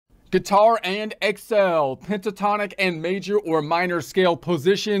Guitar and Excel, pentatonic and major or minor scale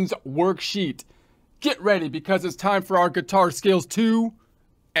positions worksheet. Get ready because it's time for our guitar scales to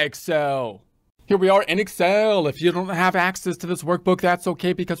Excel. Here we are in Excel. If you don't have access to this workbook, that's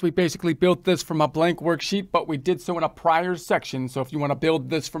okay because we basically built this from a blank worksheet, but we did so in a prior section. So if you want to build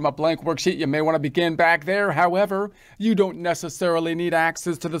this from a blank worksheet, you may want to begin back there. However, you don't necessarily need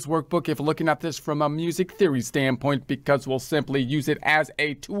access to this workbook if looking at this from a music theory standpoint, because we'll simply use it as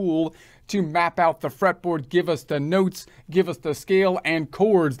a tool to map out the fretboard, give us the notes, give us the scale and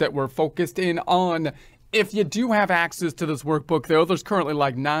chords that we're focused in on. If you do have access to this workbook, though, there's currently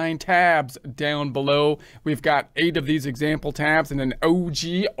like 9 tabs down below. We've got 8 of these example tabs and an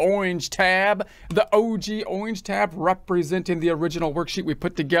OG orange tab. The OG orange tab representing the original worksheet we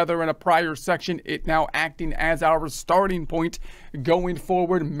put together in a prior section. It now acting as our starting point going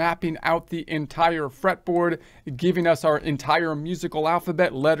forward, mapping out the entire fretboard, giving us our entire musical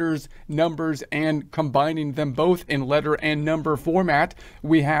alphabet, letters, numbers, and combining them both in letter and number format.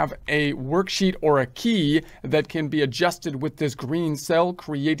 We have a worksheet or a key that can be adjusted with this green cell,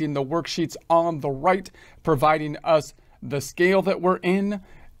 creating the worksheets on the right, providing us the scale that we're in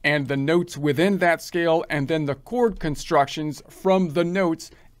and the notes within that scale, and then the chord constructions from the notes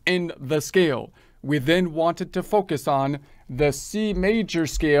in the scale. We then wanted to focus on the C major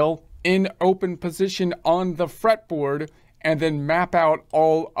scale in open position on the fretboard, and then map out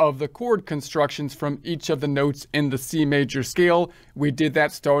all of the chord constructions from each of the notes in the C major scale. We did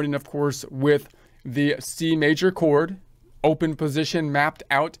that starting, of course, with the C major chord, open position mapped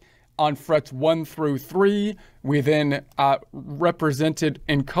out on frets 1 through 3. We then represented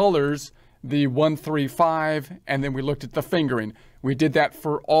in colors the 1, 3, 5, and then we looked at the fingering. We did that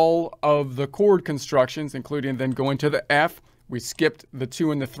for all of the chord constructions, including then going to the F. We skipped the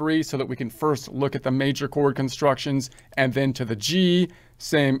 2 and the 3 so that we can first look at the major chord constructions, and then to the G,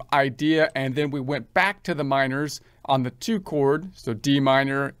 same idea, and then we went back to the minors on the 2 chord, so D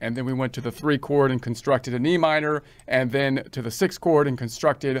minor, and then we went to the 3 chord and constructed an E minor, and then to the 6 chord and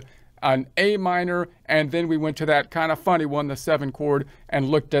constructed an A minor, and then we went to that kind of funny one, the 7 chord, and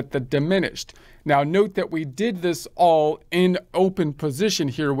looked at the diminished. Now note that we did this all in open position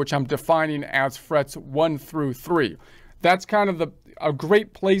here, which I'm defining as frets 1 through 3. That's kind of a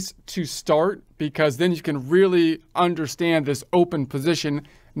great place to start, because then you can really understand this open position,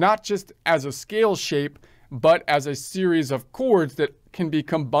 not just as a scale shape, but as a series of chords that can be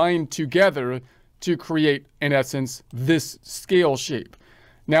combined together to create, in essence, this scale shape.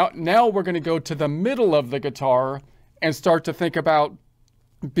 Now we're going to go to the middle of the guitar and start to think about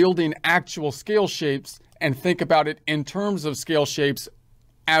building actual scale shapes, and think about it in terms of scale shapes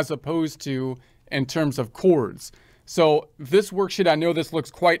as opposed to in terms of chords. So this worksheet, I know this looks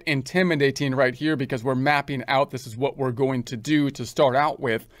quite intimidating right here because we're mapping out, this is what we're going to do to start out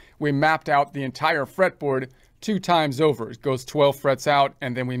with. We mapped out the entire fretboard 2 times over. It goes 12 frets out,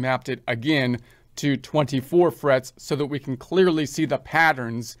 and then we mapped it again to 24 frets so that we can clearly see the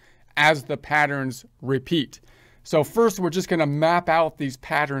patterns as the patterns repeat. So first we're just going to map out these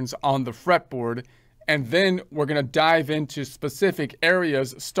patterns on the fretboard, and then we're going to dive into specific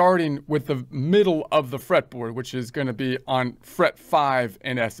areas, starting with the middle of the fretboard, which is going to be on fret 5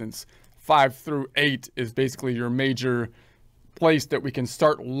 in essence. 5 through 8 is basically your major place that we can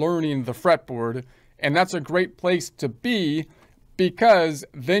start learning the fretboard. And that's a great place to be, because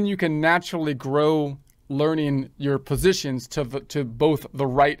then you can naturally grow learning your positions to both the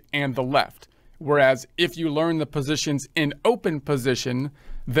right and the left. Whereas if you learn the positions in open position,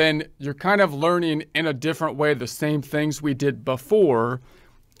 then you're kind of learning in a different way the same things we did before,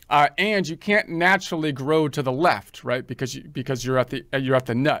 and you can't naturally grow to the left, right? Because you're at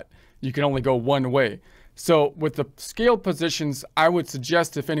the nut. You can only go one way. So with the scale positions, I would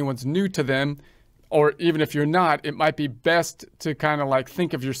suggest, if anyone's new to them, or even if you're not, it might be best to kind of like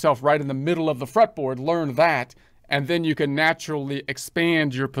think of yourself right in the middle of the fretboard, learn that, and then you can naturally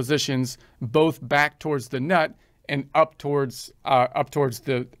expand your positions both back towards the nut and up towards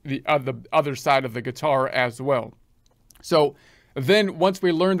the other side of the guitar as well. So then once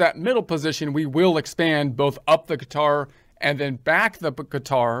we learn that middle position, we will expand both up the guitar and then back the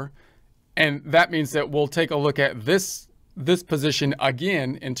guitar. And that means that we'll take a look at this position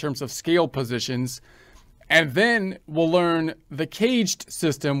again in terms of scale positions. And then we'll learn the caged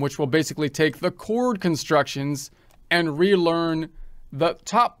system, which will basically take the chord constructions and relearn the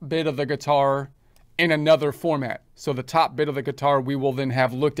top bit of the guitar in another format. So the top bit of the guitar we will then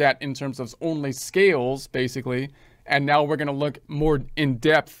have looked at in terms of only scales, basically. And now we're going to look more in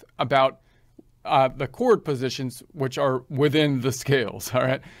depth about the chord positions, which are within the scales. All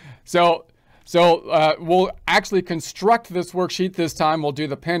right. So So we'll actually construct this worksheet this time. We'll do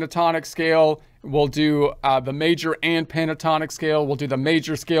the pentatonic scale. We'll do the major and pentatonic scale. We'll do the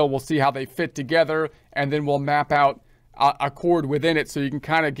major scale. We'll see how they fit together. And then we'll map out a chord within it so you can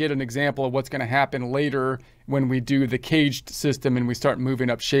kind of get an example of what's going to happen later when we do the caged system and we start moving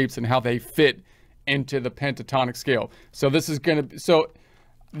up shapes and how they fit into the pentatonic scale. So this is going to, so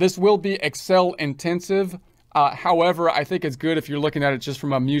this will be Excel intensive. However, I think it's good if you're looking at it just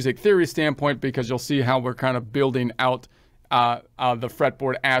from a music theory standpoint, because you'll see how we're kind of building out the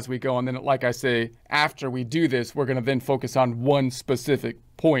fretboard as we go. And then, like I say, after we do this, we're going to then focus on one specific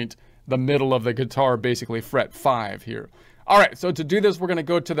point, the middle of the guitar, basically fret 5 here. All right, so to do this, we're going to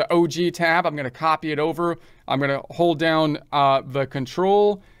go to the OG tab. I'm going to copy it over. I'm going to hold down the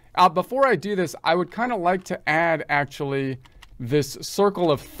control. Before I do this, I would kind of like to add actually this circle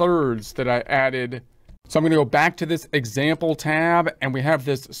of thirds that I added. So I'm going to go back to this example tab, and we have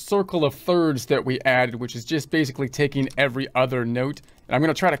this circle of thirds that we added, which is just basically taking every other note. And I'm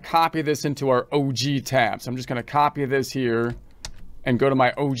going to try to copy this into our OG tab. So I'm just going to copy this here and go to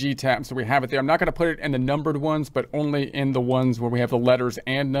my OG tab. So we have it there. I'm not going to put it in the numbered ones, but only in the ones where we have the letters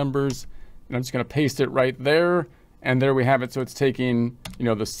and numbers. And I'm just going to paste it right there. And there we have it. So it's taking, you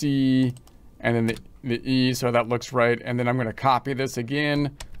know, the C and then the E. So that looks right. And then I'm going to copy this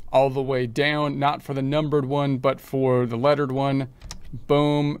again all the way down, not for the numbered one, but for the lettered one.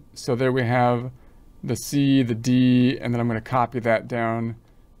 Boom. So there we have the C, the D, and then I'm going to copy that down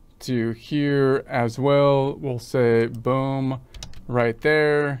to here as well. We'll say boom right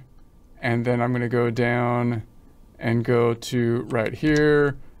there. And then I'm going to go down and go to right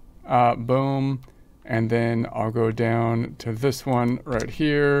here. Boom. And then I'll go down to this one right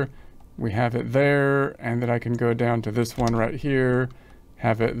here. We have it there. And then I can go down to this one right here.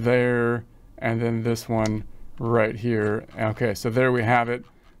 Have it there, and then this one right here. Okay, so there we have it.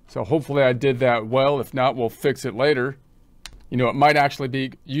 So hopefully I did that well. If not, we'll fix it later. You know, it might actually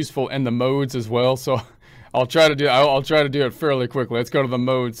be useful in the modes as well. So I'll try to do it fairly quickly. Let's go to the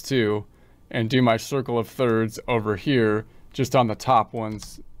modes too and do my circle of thirds over here, just on the top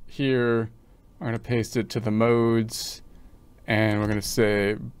ones here. I'm going to paste it to the modes, and we're going to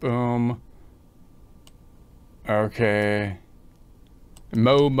say boom. Okay.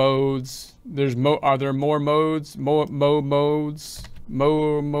 Modes. Are there more modes? More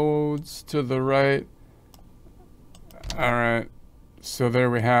modes to the right. All right. So there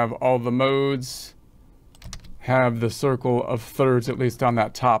we have all the modes. Have the circle of thirds, at least on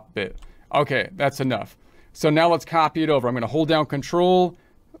that top bit. Okay, that's enough. So now let's copy it over. I'm going to hold down Control,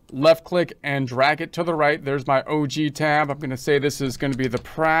 left click, and drag it to the right. There's my OG tab. I'm going to say this is going to be the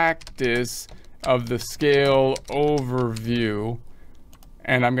practice of the scale overview.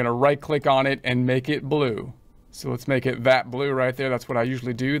 And I'm going to right click on it and make it blue. So let's make it that blue right there. That's what I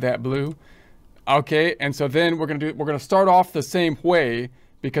usually do, that blue. Okay, and so then we're going to start off the same way,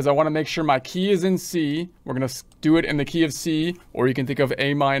 because I want to make sure my key is in C. We're going to do it in the key of C, or you can think of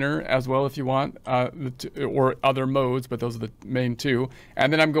A minor as well if you want, or other modes, but those are the main two.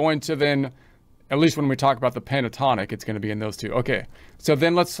 And then I'm going to then, at least when we talk about the pentatonic, it's going to be in those two. Okay, so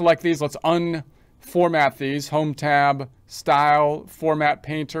then let's select these. Let's unformat these. Home tab, Style, Format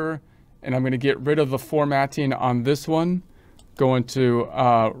Painter, and I'm going to get rid of the formatting on this one. Go into,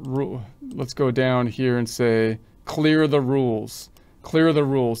 let's go down here and say, clear the rules. Clear the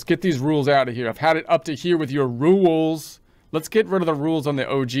rules. Get these rules out of here. I've had it up to here with your rules. Let's get rid of the rules on the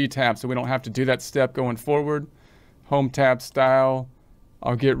OG tab so we don't have to do that step going forward. Home tab, Style.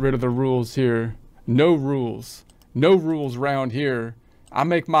 I'll get rid of the rules here. No rules. No rules around here. I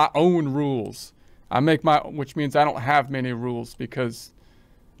make my own rules. Which means I don't have many rules, because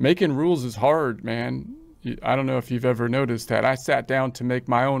making rules is hard, man. I don't know if you've ever noticed that. I sat down to make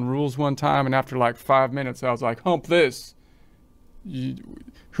my own rules one time, and after like 5 minutes, I was like, hump this.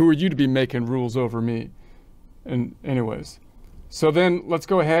 Who are you to be making rules over me? And anyways, so then let's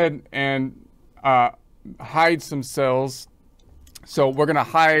go ahead and hide some cells. So we're going to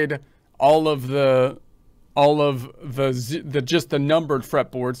hide all of just the numbered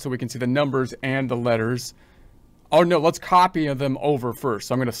fretboards, so we can see the numbers and the letters. Oh no, let's copy them over first.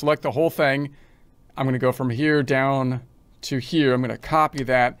 So I'm going to select the whole thing. I'm going to go from here down to here. I'm going to copy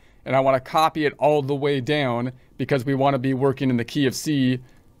that, and I want to copy it all the way down, because we want to be working in the key of C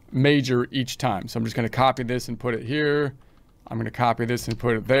major each time. So I'm just going to copy this and put it here. I'm going to copy this and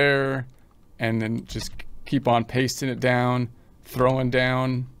put it there, and then just keep on pasting it down, throwing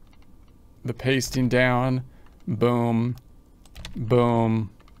down the pasting down. Boom,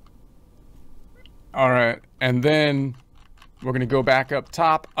 boom. All right, and then we're going to go back up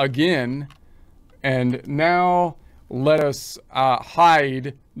top again, and now let us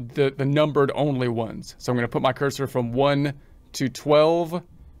hide the numbered only ones. So I'm going to put my cursor from 1 to 12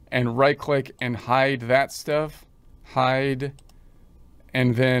 and right click and hide that stuff. Hide.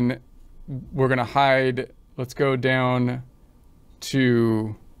 And then we're going to hide. Let's go down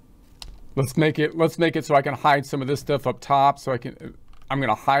to, let's make it so I can hide some of this stuff up top. So I'm going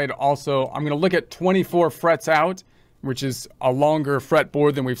to hide also, I'm going to look at 24 frets out, which is a longer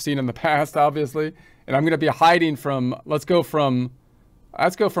fretboard than we've seen in the past, obviously. And I'm going to be hiding from, let's go from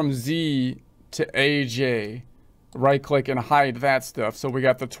Z to AJ. Right click and hide that stuff. So we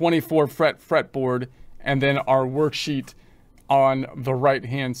got the 24 fretboard and then our worksheet on the right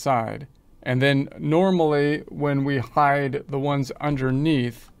hand side. And then normally when we hide the ones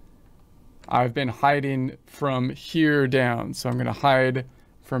underneath, I've been hiding from here down. So I'm going to hide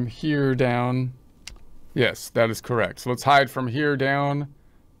from here down. Yes, that is correct. So let's hide from here down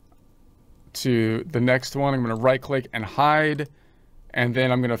to the next one. I'm going to right click and hide. And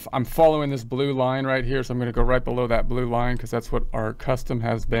then I'm following this blue line right here. So I'm going to go right below that blue line because that's what our custom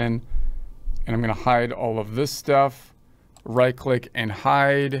has been. And I'm going to hide all of this stuff. Right click and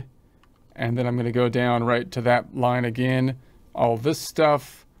hide. And then I'm going to go down right to that line again. All this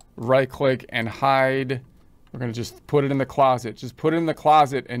stuff, right click and hide. We're going to just put it in the closet. Just put it in the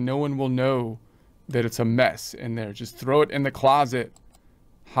closet and no one will know that it's a mess in there. Just throw it in the closet.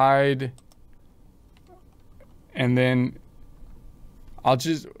 Hide. And then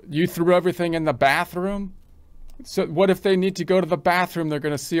you threw everything in the bathroom? So what if they need to go to the bathroom? They're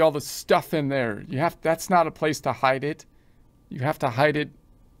going to see all the stuff in there. That's not a place to hide it. You have to hide it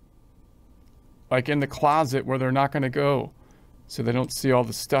like in the closet where they're not going to go, so they don't see all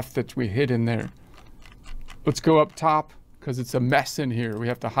the stuff that we hid in there. Let's go up top because it's a mess in here. We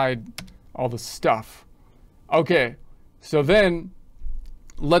have to hide all the stuff. Okay, so then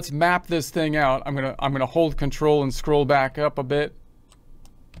let's map this thing out. I'm gonna hold control and scroll back up a bit.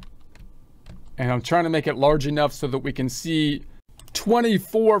 And I'm trying to make it large enough so that we can see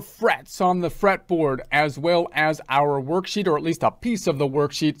 24 frets on the fretboard, as well as our worksheet, or at least a piece of the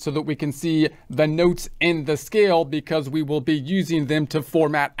worksheet, so that we can see the notes in the scale, because we will be using them to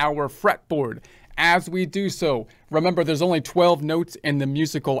format our fretboard. As we do so, remember there's only 12 notes in the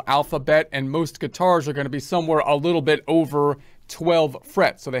musical alphabet, and most guitars are going to be somewhere a little bit over 12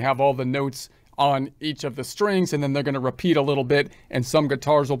 frets. So they have all the notes on each of the strings, and then they're going to repeat a little bit, and some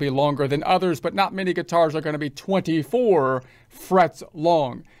guitars will be longer than others, but not many guitars are going to be 24 frets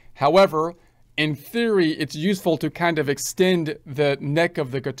long. However, in theory, it's useful to kind of extend the neck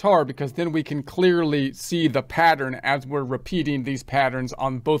of the guitar, because then we can clearly see the pattern as we're repeating these patterns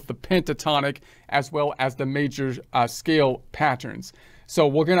on both the pentatonic as well as the major scale patterns. So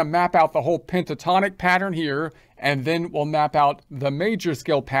we're going to map out the whole pentatonic pattern here, and then we'll map out the major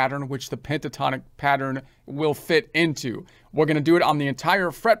scale pattern, which the pentatonic pattern will fit into. We're going to do it on the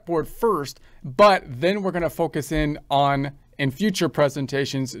entire fretboard first, but then we're going to focus in on, in future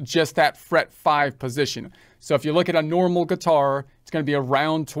presentations, just that fret 5 position. So if you look at a normal guitar, it's going to be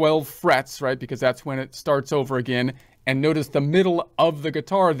around 12 frets, right? Because that's when it starts over again. And notice the middle of the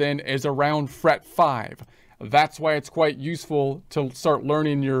guitar then is around fret 5. That's why it's quite useful to start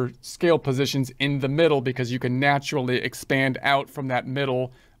learning your scale positions in the middle, because you can naturally expand out from that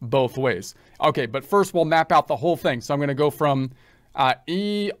middle both ways. Okay, but first we'll map out the whole thing. So I'm going to go from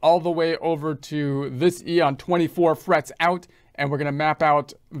E all the way over to this E on 24 frets out, and we're going to map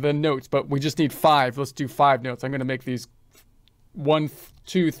out the notes, but we just need 5. Let's do 5 notes. I'm going to make these 1,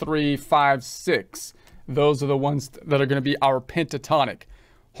 2, 3, 5, 6. Those are the ones that are going to be our pentatonic.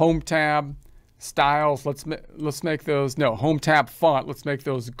 Home tab, styles, let's make those, no, home tab font, let's make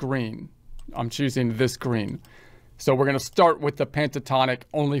those green. I'm choosing this green. So we're going to start with the pentatonic,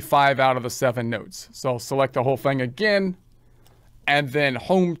 only 5 out of the 7 notes. So I'll select the whole thing again, and then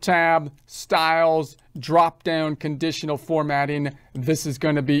home tab, styles, drop down conditional formatting. This is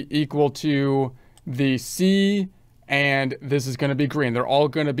going to be equal to the C, and this is going to be green. They're all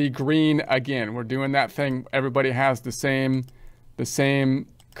going to be green again. We're doing that thing. Everybody has the same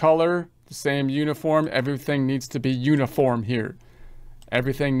color, the same uniform. Everything needs to be uniform here.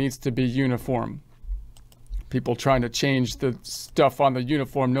 Everything needs to be uniform. People trying to change the stuff on the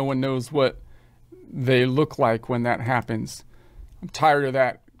uniform, no one knows what they look like when that happens. I'm tired of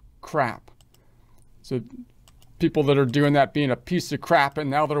that crap. So people that are doing that being a piece of crap, and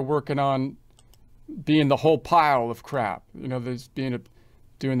now they're working on being the whole pile of crap. You know, there's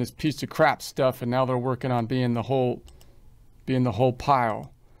doing this piece of crap stuff, and now they're working on being the whole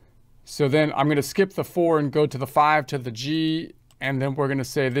pile. So then I'm going to skip the 4 and go to the 5 to the G, and then we're going to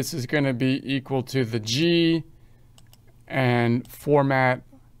say this is going to be equal to the G, and format,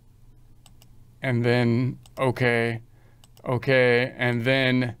 and then okay. Okay, and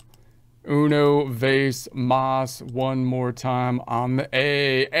then uno, vez, mas, one more time on the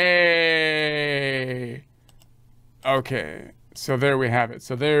A. A. Okay, so there we have it.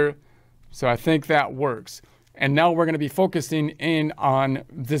 So I think that works. And now we're going to be focusing in on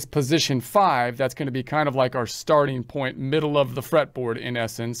this position 5. That's going to be kind of like our starting point, middle of the fretboard in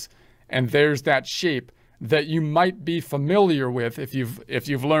essence. And there's that shape that you might be familiar with if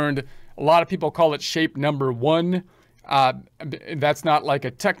you've learned. A lot of people call it shape number 1. That's not like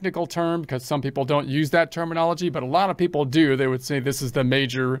a technical term because some people don't use that terminology, but a lot of people do. They would say this is the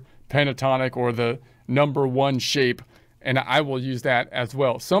major pentatonic or the number 1 shape, and I will use that as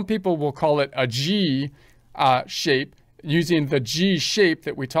well. Some people will call it a G shape, using the G shape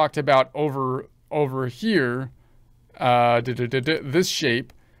that we talked about over here, this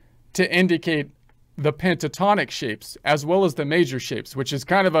shape, to indicate the pentatonic shapes as well as the major shapes, which is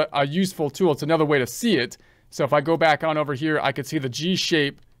kind of a useful tool. It's another way to see it. So if I go back on over here, I could see the G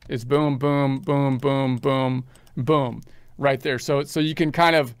shape is boom, boom, boom, boom, boom, boom, right there. So you can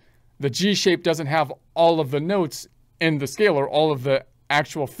kind of, the G shape doesn't have all of the notes in the scale or all of the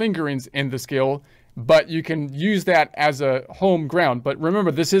actual fingerings in the scale, but you can use that as a home ground. But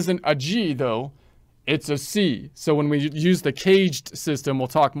remember, this isn't a G though, it's a C. So when we use the caged system, we'll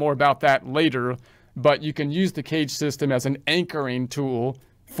talk more about that later, but you can use the cage system as an anchoring tool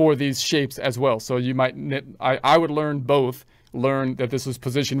for these shapes as well. So you might, I would learn both. Learn that this is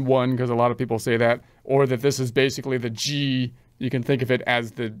position 1, because a lot of people say that, or that this is basically the G. You can think of it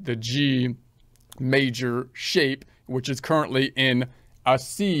as the G major shape, which is currently in a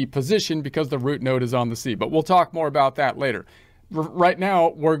C position because the root note is on the C. But we'll talk more about that later. Right now,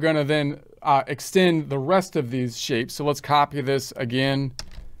 we're going to then extend the rest of these shapes. So let's copy this again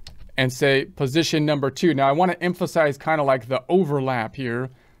and say position number 2. Now I want to emphasize kind of like the overlap here.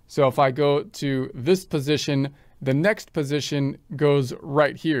 So if I go to this position, the next position goes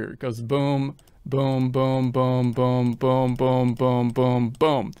right here. It goes boom, boom, boom, boom, boom, boom, boom, boom, boom,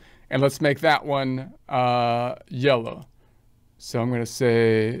 boom. And let's make that one yellow. So I'm going to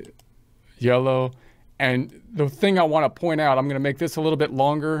say yellow. And the thing I want to point out, I'm going to make this a little bit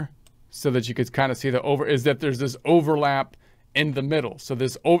longer so that you could kind of see is that there's this overlap in the middle. So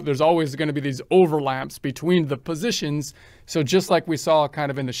there's always going to be these overlaps between the positions. So just like we saw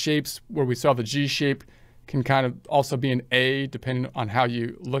kind of in the shapes where we saw the G shape can kind of also be an A depending on how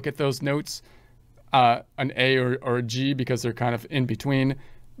you look at those notes, an A or a G, because they're kind of in between.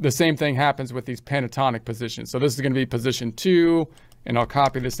 The same thing happens with these pentatonic positions. So this is going to be position 2, and I'll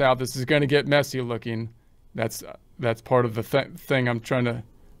copy this out. This is going to get messy looking. That's part of the thing I'm trying to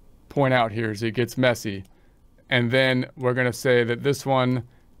point out here, is it gets messy. And then we're going to say that this one,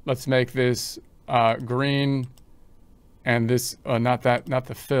 let's make this green, and this not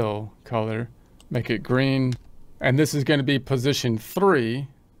the fill color, make it green. And this is going to be position 3.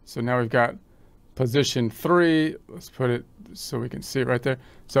 So now we've got position 3. Let's put it so we can see it right there.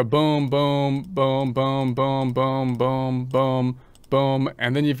 So boom, boom, boom, boom, boom, boom, boom, boom, boom.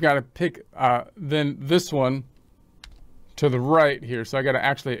 And then you've got to pick then this one to the right here. So I got to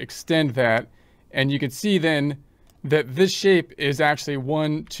actually extend that. And you can see then that this shape is actually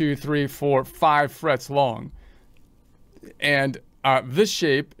 1, 2, 3, 4, 5 frets long. And this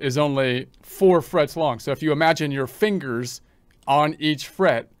shape is only 4 frets long. So if you imagine your fingers on each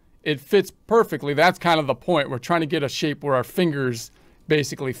fret, it fits perfectly. That's kind of the point. We're trying to get a shape where our fingers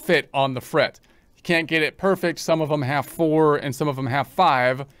basically fit on the fret. You can't get it perfect. Some of them have 4 and some of them have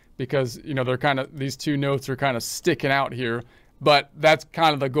 5 because, you know, they're kind of, these two notes are kind of sticking out here. But that's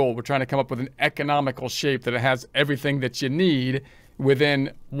kind of the goal. We're trying to come up with an economical shape that it has everything that you need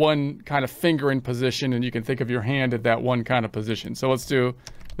within one kind of fingering position, and you can think of your hand at that one kind of position. So let's do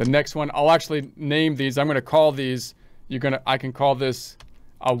the next one. I'll actually name these. I'm going to call these, I can call this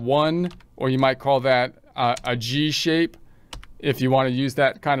a 1, or you might call that a G shape if you want to use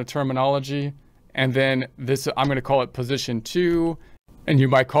that kind of terminology. And then this, I'm going to call it position 2, and you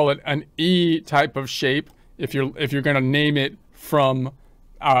might call it an E type of shape if you're going to name it from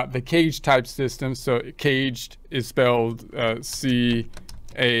the cage type system. So caged is spelled C-A-G-E-D.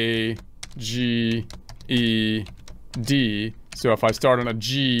 So if I start on a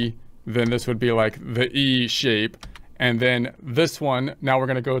G, then this would be like the E shape. And then this one, now we're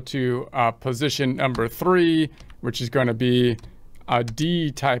going to go to position number 3, which is going to be a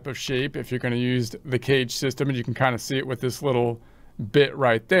D type of shape if you're going to use the cage system. And you can kind of see it with this little bit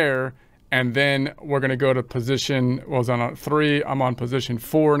right there. And then we're going to go to position, well, I was on 3. I'm on position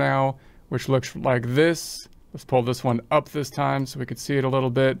 4 now, which looks like this. Let's pull this one up this time so we can see it a little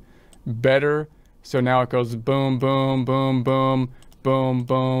bit better. So now it goes boom, boom, boom, boom, boom,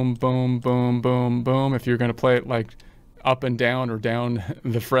 boom, boom, boom, boom, boom. If you're going to play it like up and down or down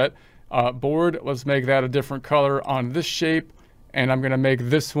the fret board. Let's make that a different color on this shape. And I'm going to make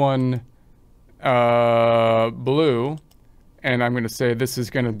this one blue. And I'm going to say this is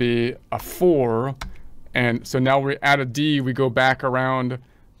going to be a 4. And so now we're at a D. We go back around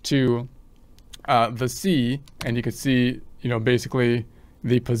to the C. And you can see, you know, basically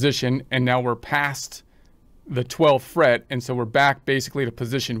the position. And now we're past the 12th fret. And so we're back basically to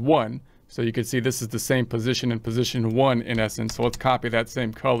position 1. So you can see this is the same position in position 1 in essence. So let's copy that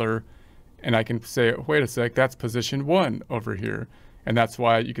same color. And I can say, wait a sec, that's position 1 over here. And that's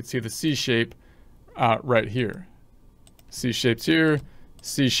why you can see the C shape right here. C shape's here,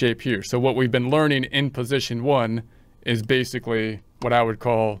 C shape here. So what we've been learning in position 1 is basically what I would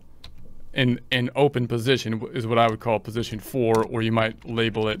call in open position is what I would call position 4, or you might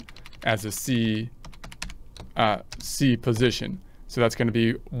label it as a C position. So that's going to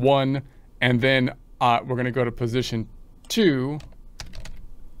be 1. And then we're going to go to position 2.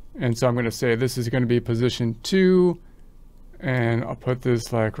 And so I'm going to say this is going to be position 2. And I'll put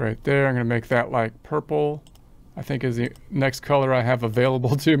this like right there. I'm going to make that like purple, I think is the next color I have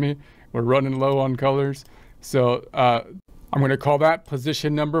available to me. We're running low on colors. So I'm going to call that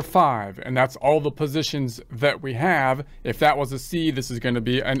position number 5. And that's all the positions that we have. If that was a C, this is going to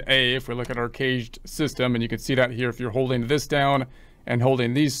be an A if we look at our caged system. And you can see that here if you're holding this down and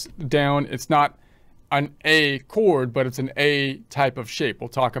holding these down. It's not an A chord, but it's an A type of shape. We'll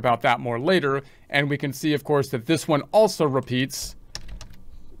talk about that more later. And we can see, of course, that this one also repeats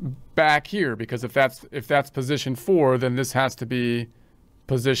back here, because if that's position 4, then this has to be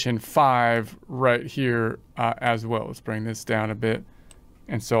position 5 right here as well. Let's bring this down a bit.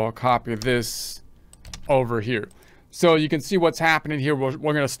 And so I'll copy this over here. So you can see what's happening here. We're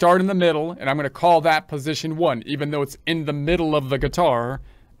going to start in the middle, and I'm going to call that position 1, even though it's in the middle of the guitar,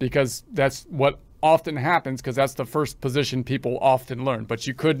 because that's what often happens, because that's the first position people often learn. But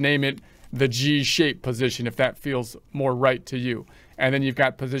you could name it the G shape position if that feels more right to you. And then you've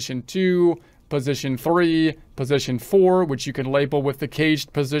got position 2, position 3, position 4, which you can label with the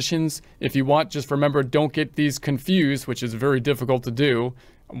caged positions if you want. Just remember, don't get these confused, which is very difficult to do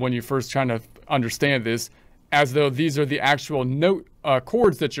when you're first trying to understand this, as though these are the actual note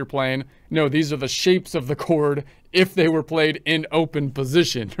chords that you're playing. No, these are the shapes of the chord if they were played in open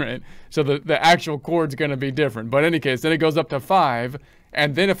position, right? So the actual chord's going to be different. But in any case, then it goes up to 5.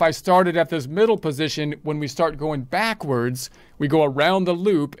 And then if I started at this middle position, when we start going backwards, we go around the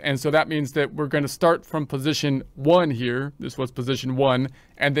loop. And so that means that we're going to start from position 1 here. This was position 1.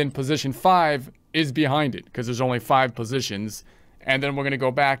 And then position 5 is behind it, because there's only 5 positions. And then we're going to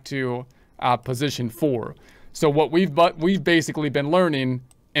go back to position 4. So what we've basically been learning,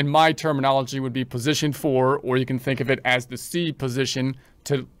 in my terminology, would be position 4, or you can think of it as the C position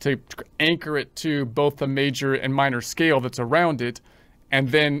to anchor it to both the major and minor scale that's around it. And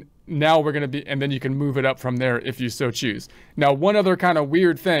then now we're going to be, and then you can move it up from there if you so choose. Now, one other kind of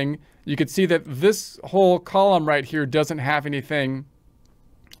weird thing, you can see that this whole column right here doesn't have anything,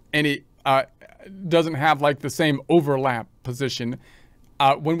 doesn't have like the same overlap position.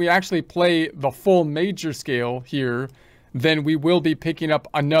 When we actually play the full major scale here, then we will be picking up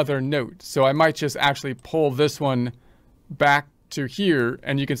another note. So I might just actually pull this one back to here,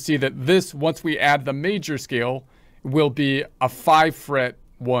 and you can see that this, once we add the major scale, will be a 5 fret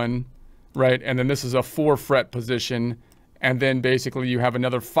one, right? And then this is a 4 fret position, and then basically you have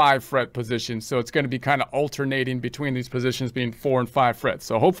another 5 fret position. So it's going to be kind of alternating between these positions being 4 and 5 frets.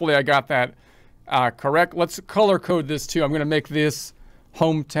 So hopefully I got that correct. Let's color code this too. I'm going to make this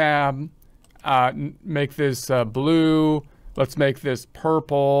home tab, make this blue. Let's make this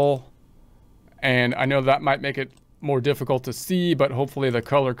purple. And I know that might make it more difficult to see, but hopefully the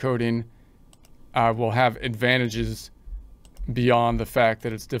color coding will have advantages beyond the fact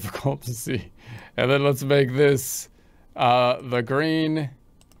that it's difficult to see. And then let's make this the green,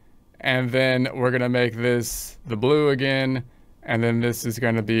 and then we're going to make this the blue again, and then this is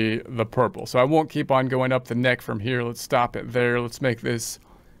going to be the purple. So I won't keep on going up the neck from here. Let's stop it there. Let's make this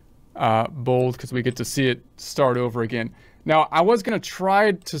bold, because we get to see it start over again. Now, I was going to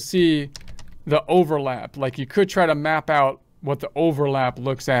try to see the overlap. Like, you could try to map out what the overlap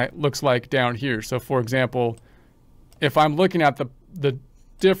looks like down here. So for example, if I'm looking at the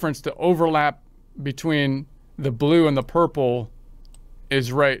difference, the overlap between the blue and the purple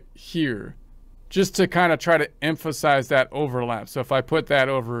is right here, just to kind of try to emphasize that overlap. So if I put that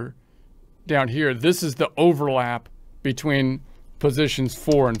over down here, this is the overlap between positions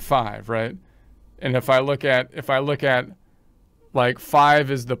 4 and 5, right? And if I look at like 5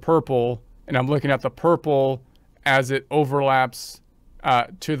 is the purple, and I'm looking at the purple as it overlaps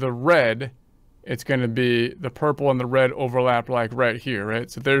to the red, it's going to be the purple and the red overlap like right here,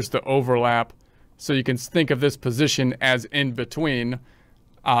 right? So there's the overlap. So you can think of this position as in between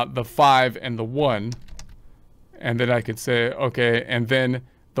the 5 and the 1. And then I could say, okay, and then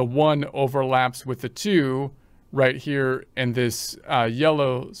the 1 overlaps with the 2 right here in this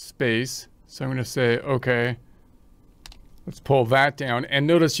yellow space. So I'm going to say, okay, let's pull that down. And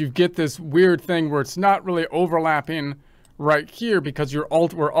notice you get this weird thing where it's not really overlapping right here because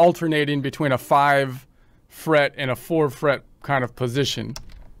we're alternating between a 5 fret and a 4 fret kind of position.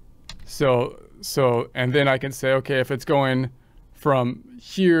 So and then I can say, okay, if it's going from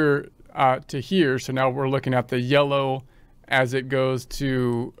here to here, so now we're looking at the yellow as it goes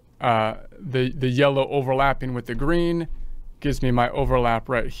to the yellow overlapping with the green, gives me my overlap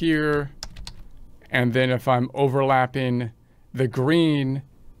right here. And then if I'm overlapping the green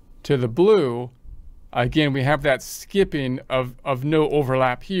to the blue, again, we have that skipping of no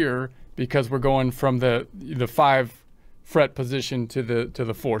overlap here because we're going from the 5 fret position to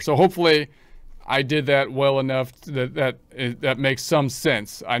the 4. So hopefully I did that well enough that makes some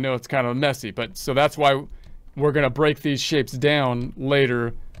sense. I know it's kind of messy, but so that's why we're going to break these shapes down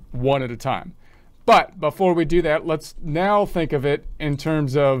later one at a time. But before we do that, let's now think of it in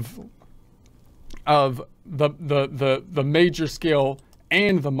terms of the major scale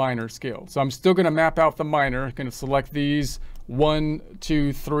and the minor scale. So I'm still going to map out the minor. I'm going to select these 1,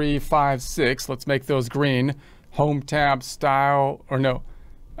 2, 3, 5, 6. Let's make those green. Home tab, style, or no,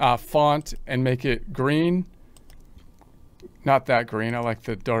 font, and make it green. Not that green. I like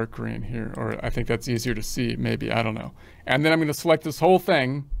the dark green here, or I think that's easier to see. Maybe, I don't know. And then I'm going to select this whole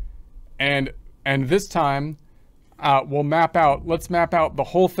thing, and this time we'll map out. Let's map out the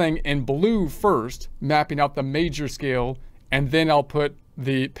whole thing in blue first, mapping out the major scale, and then I'll put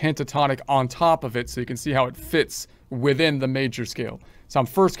the pentatonic on top of it so you can see how it fits within the major scale. So I'm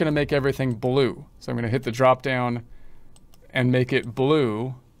first going to make everything blue. So I'm going to hit the drop down and make it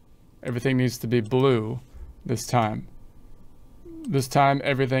blue. Everything needs to be blue this time. This time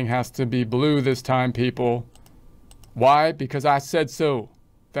everything has to be blue this time, people. Why? Because I said so.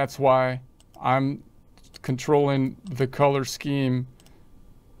 That's why I'm controlling the color scheme,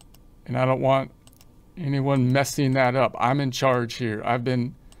 and I don't want anyone messing that up. I'm in charge here. I've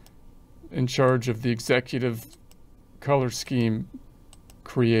been in charge of the executive color scheme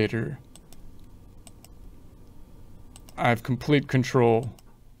creator. I have complete control.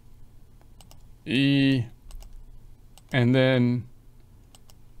 E, and then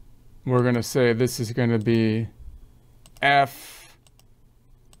we're going to say this is going to be F,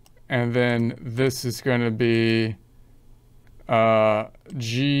 and then this is going to be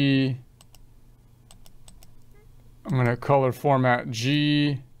G. I'm going to color format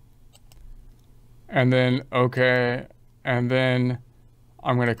G, and then okay, and then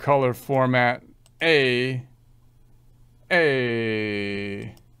I'm going to color format A,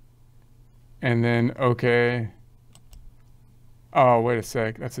 and then okay. Oh, wait a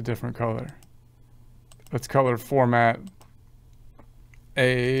sec, that's a different color. Let's color format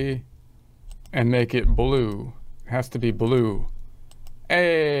A and make it blue. It has to be blue.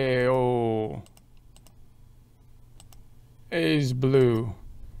 A, oh. A's blue.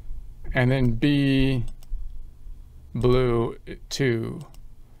 And then B, blue too.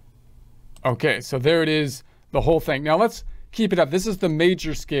 Okay, so there it is, the whole thing. Now let's keep it up. This is the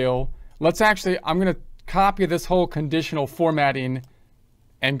major scale. Let's actually, I'm going to copy this whole conditional formatting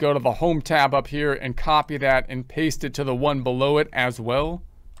and go to the home tab up here and copy that and paste it to the one below it as well.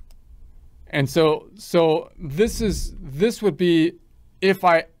 And so this would be if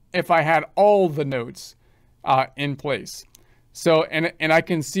I had all the notes in place. So and I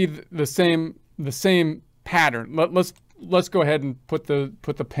can see the same pattern. Let's go ahead and put the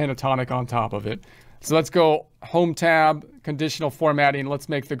pentatonic on top of it. So let's go home tab, conditional formatting. Let's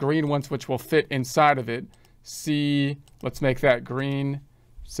make the green ones, which will fit inside of it. C, let's make that green.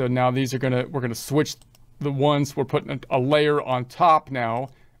 So now these are we're gonna switch the ones. We're putting a layer on top now,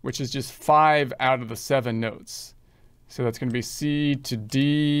 which is just 5 out of the 7 notes. So that's gonna be C to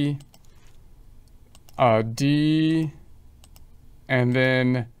D, D, and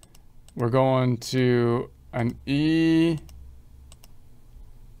then we're going to an E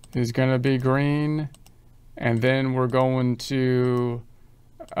is gonna be green, and then we're going to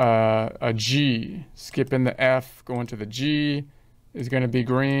a G, skipping the F, going to the G is gonna be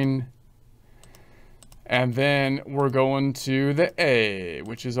green, and then we're going to the A,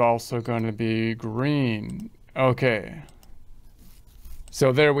 which is also gonna be green. Okay,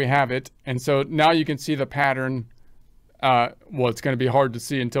 so there we have it. And so now you can see the pattern. Well, it's gonna be hard to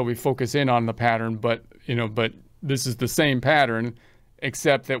see until we focus in on the pattern, but but this is the same pattern.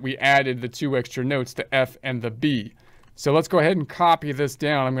 except that we added the 2 extra notes, the F and the B. So let's go ahead and copy this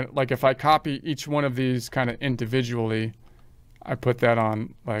down. I'm gonna, like, if I copy each one of these kind of individually, I put that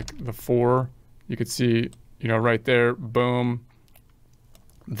on like the 4. You could see, you know, right there, boom.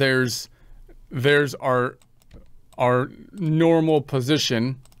 There's our normal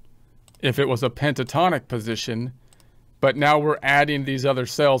position if it was a pentatonic position, but now we're adding these other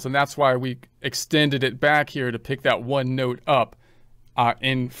cells, and that's why we extended it back here to pick that 1 note up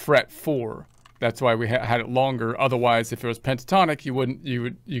in fret 4. That's why we had it longer. Otherwise, if it was pentatonic,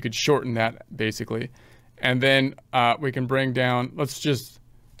 you could shorten that basically. And then we can bring down, let's just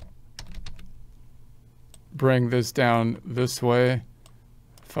bring this down this way.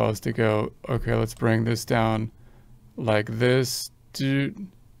 If I was to go, okay, let's bring this down like this, dude.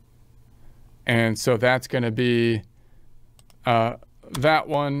 And so that's going to be that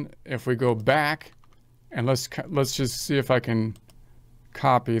one. If we go back, and let's just see if I can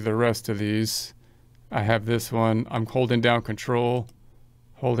copy the rest of these. I have this one. I'm holding down Control,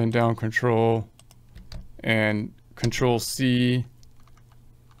 and Control C,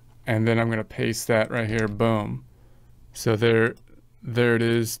 and then I'm going to paste that right here. Boom. So there it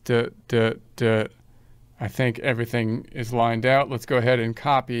is. I think everything is lined out. Let's go ahead and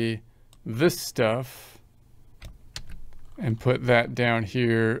copy this stuff and put that down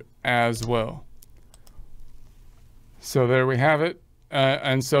here as well. So there we have it.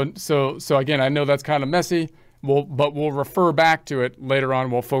 And so again, I know that's kind of messy, but we'll refer back to it later on.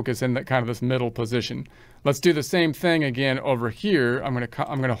 We'll focus in that kind of this middle position. Let's do the same thing again over here. I'm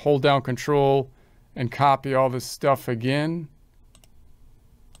gonna hold down Control and copy all this stuff again.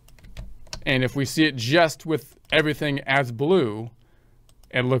 And if we see it just with everything as blue,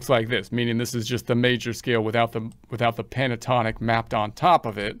 it looks like this, meaning this is just the major scale without the pentatonic mapped on top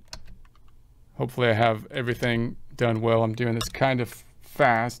of it. Hopefully I have everything done well. I'm doing this kind of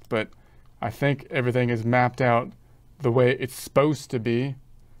fast, but I think everything is mapped out the way it's supposed to be.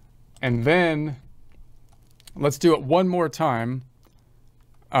 And then let's do it one more time.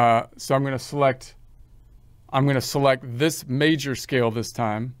 So I'm going to select this major scale this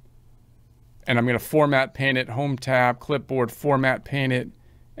time, and I'm going to format paint it, Home tab, Clipboard, format paint it,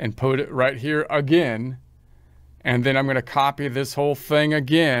 and put it right here again. And then I'm going to copy this whole thing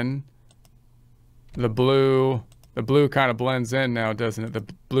again. The blue kind of blends in now, doesn't it? The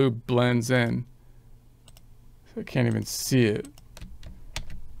blue blends in. So I can't even see it.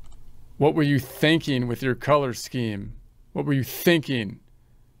 What were you thinking with your color scheme? What were you thinking?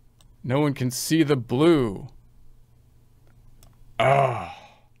 No one can see the blue.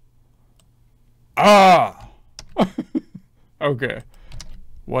 Okay.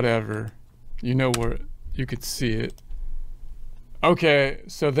 Whatever. You know where you could see it. Okay,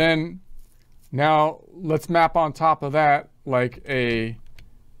 so then now let's map on top of that like a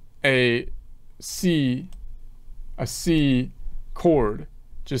C chord,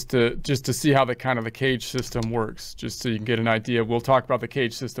 just to see how the kind of the cage system works, just so you can get an idea. We'll talk about the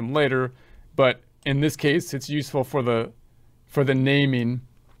cage system later, but in this case it's useful for the naming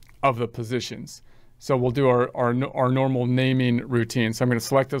of the positions. So we'll do our normal naming routine. So I'm going to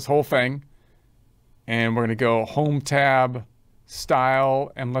select this whole thing, and we're going to go Home tab,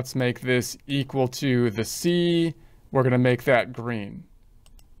 Style, and let's make this equal to the C. We're going to make that green.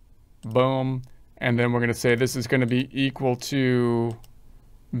 Boom. And then we're going to say this is going to be equal to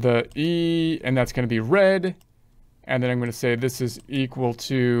the E, and that's going to be red. And then I'm going to say this is equal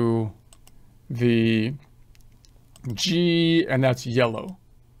to the G, and that's yellow.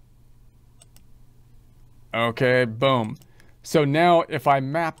 Okay, boom. So now if I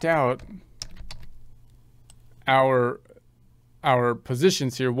mapped out our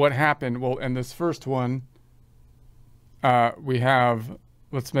positions here, what happened? Well, in this first one, we have,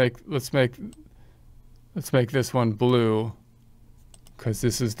 let's make this one blue, because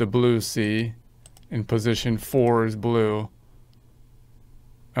this is the blue C, and position 4 is blue,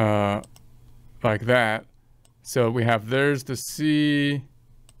 like that. So we have, there's the C.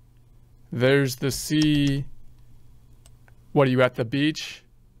 There's the C. What, are you at the beach?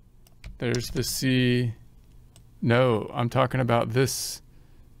 There's the C. No, I'm talking about this.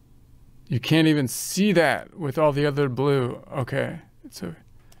 You can't even see that with all the other blue. Okay. It's a...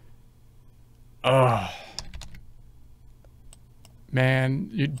 Man,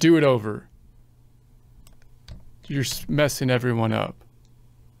 you do it over. You're messing everyone up.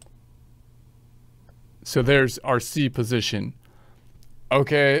 So there's our C position.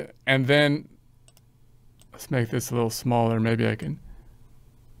 Okay, and then let's make this a little smaller. Maybe I can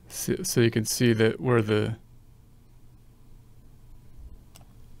see, so you can see that we're the...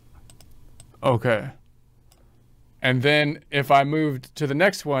 Okay. And then if I moved to the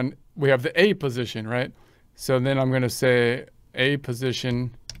next one, we have the A position, right? So then I'm going to say A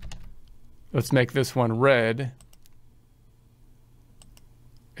position. Let's make this one red.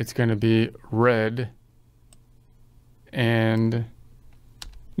 It's going to be red. And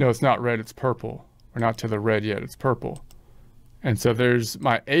no, it's not red, it's purple. We're not to the red yet, it's purple. And so there's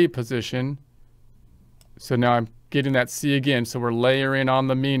my A position. So now I'm getting that C again. So we're layering on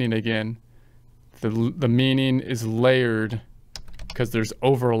the meaning again. The meaning is layered because there's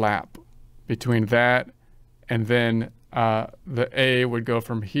overlap between that, and then the A would go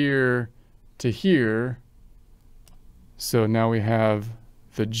from here to here. So now we have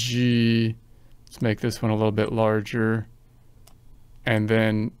the G. Let's make this one a little bit larger. And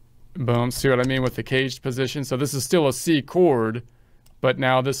then boom, see what I mean with the caged position? So this is still a C chord, but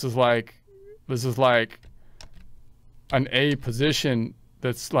now this is like an A position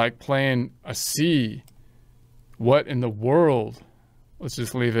that's like playing a C. What in the world? Let's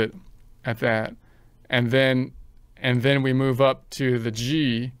just leave it at that. And then we move up to the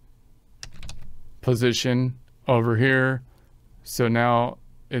G position over here. So now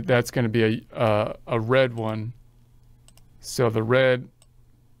that's going to be a red one. So the red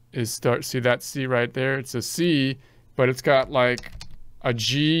is see that C right there? It's a C, but it's got like a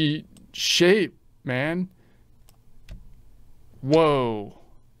G shape, man. Whoa.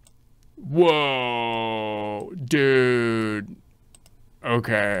 Whoa, dude.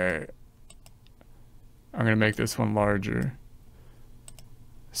 Okay. I'm going to make this one larger.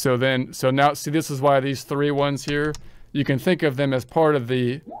 So now, see, this is why these 3 ones here, you can think of them as part of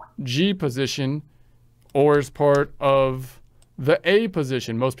the G position or as part of the A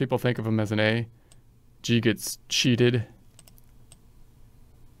position. Most people think of them as an A. G gets cheated.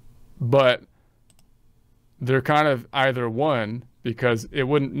 But they're kind of either one, because it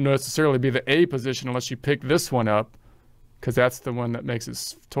wouldn't necessarily be the A position unless you pick this one up, because that's the one that makes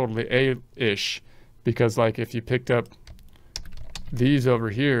it totally A-ish. Because like if you picked up these over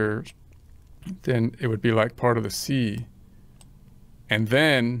here, then it would be like part of the C. And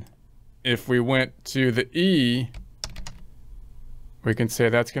then if we went to the E, we can say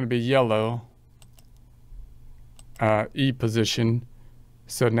that's going to be yellow, E position.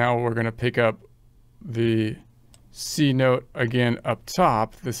 So now we're going to pick up the C note again up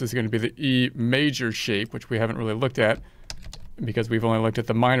top. This is going to be the E major shape, which we haven't really looked at because we've only looked at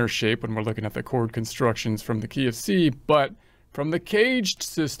the minor shape when we're looking at the chord constructions from the key of C. But from the caged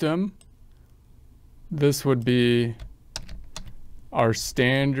system, this would be our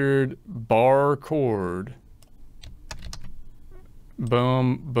standard bar chord.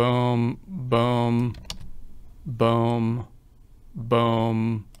 Boom, boom, boom, boom,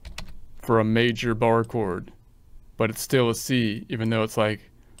 boom, for a major bar chord. But it's still a C, even though it's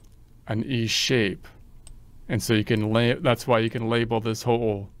like an E shape. And so you can that's why you can label this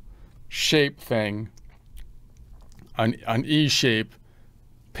whole shape thing an E shape,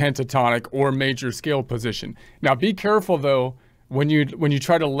 pentatonic, or major scale position. Now be careful though when you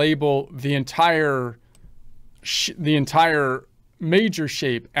try to label the entire major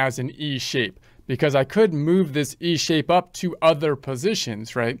shape as an E shape, because I could move this E shape up to other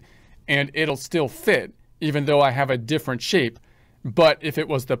positions, right? And it'll still fit, even though I have a different shape. But if it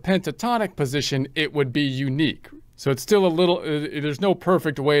was the pentatonic position, it would be unique. So it's still a little, there's no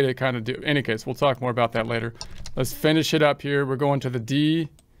perfect way to kind of do. In any case, we'll talk more about that later. Let's finish it up here. We're going to the D.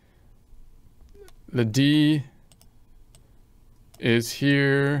 The D is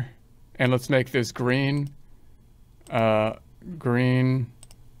here. And let's make this green. Green.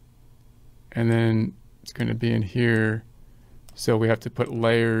 And then it's going to be in here. So we have to put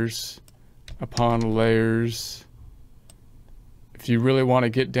layers upon layers. If you really want to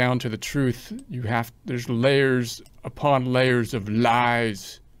get down to the truth, there's layers upon layers of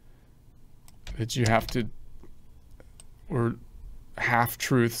lies that you have to, or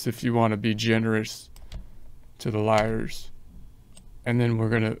half-truths if you want to be generous to the liars. And then we're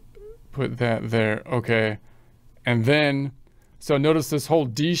going to put that there. Okay. And then, so notice this whole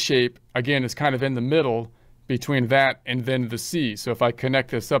D shape, again, is kind of in the middle between that and then the C. So if I connect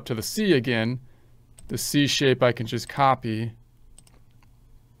this up to the C again, the C shape I can just copy.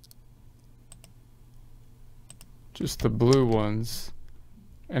 Just the blue ones.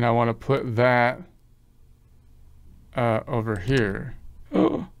 And I want to put that over here.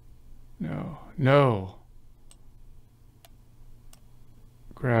 Oh, no, no.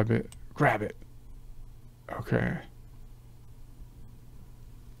 Grab it, grab it. Okay.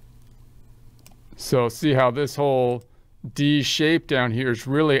 So see how this whole D shape down here is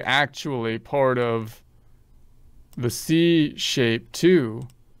really actually part of the C shape too.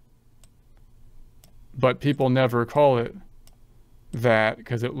 but people never call it that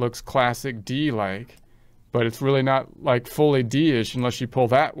because it looks classic D-like, but it's really not like fully D-ish unless you pull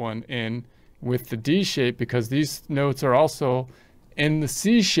that one in with the D shape, because these notes are also in the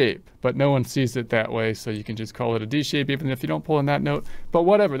C shape, but no one sees it that way, so you can just call it a D shape even if you don't pull in that note. But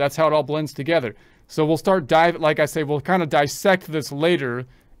whatever, that's how it all blends together. So we'll start like I say, we'll kind of dissect this later,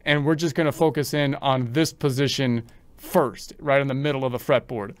 and we're just going to focus in on this position first, right in the middle of the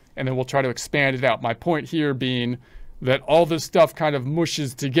fretboard, and then we'll try to expand it out. My point here being that all this stuff kind of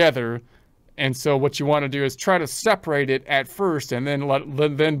mushes together, and so what you want to do is try to separate it at first and then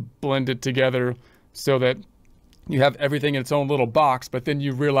then blend it together so that you have everything in its own little box. But then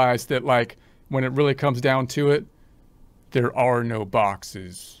you realize that, like, when it really comes down to it, there are no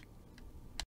boxes.